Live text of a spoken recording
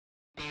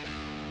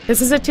This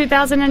is a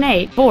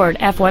 2008 Ford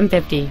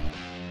F-150.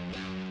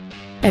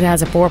 It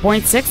has a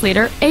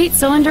 4.6-liter,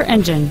 8-cylinder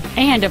engine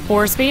and a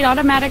 4-speed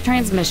automatic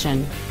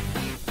transmission.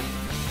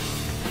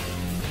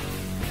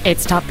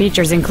 Its top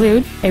features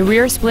include a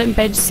rear split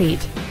bench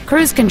seat,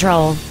 cruise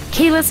control,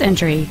 keyless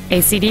entry,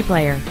 a CD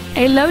player,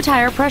 a low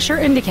tire pressure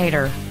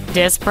indicator,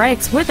 disc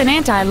brakes with an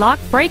anti-lock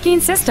braking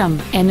system,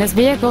 and this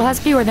vehicle has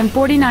fewer than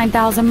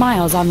 49,000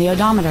 miles on the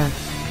odometer.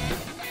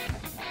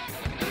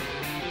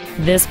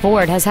 This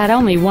Ford has had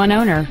only one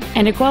owner,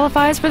 and it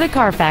qualifies for the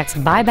Carfax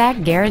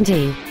buyback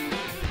guarantee.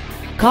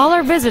 Call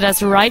or visit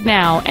us right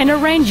now and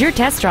arrange your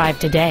test drive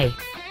today.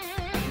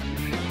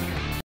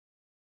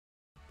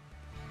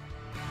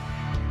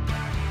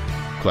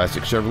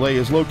 Classic Chevrolet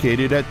is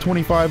located at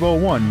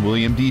 2501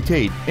 William D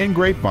Tate in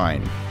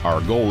Grapevine.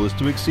 Our goal is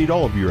to exceed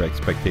all of your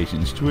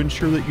expectations to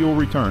ensure that you'll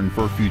return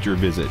for future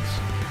visits.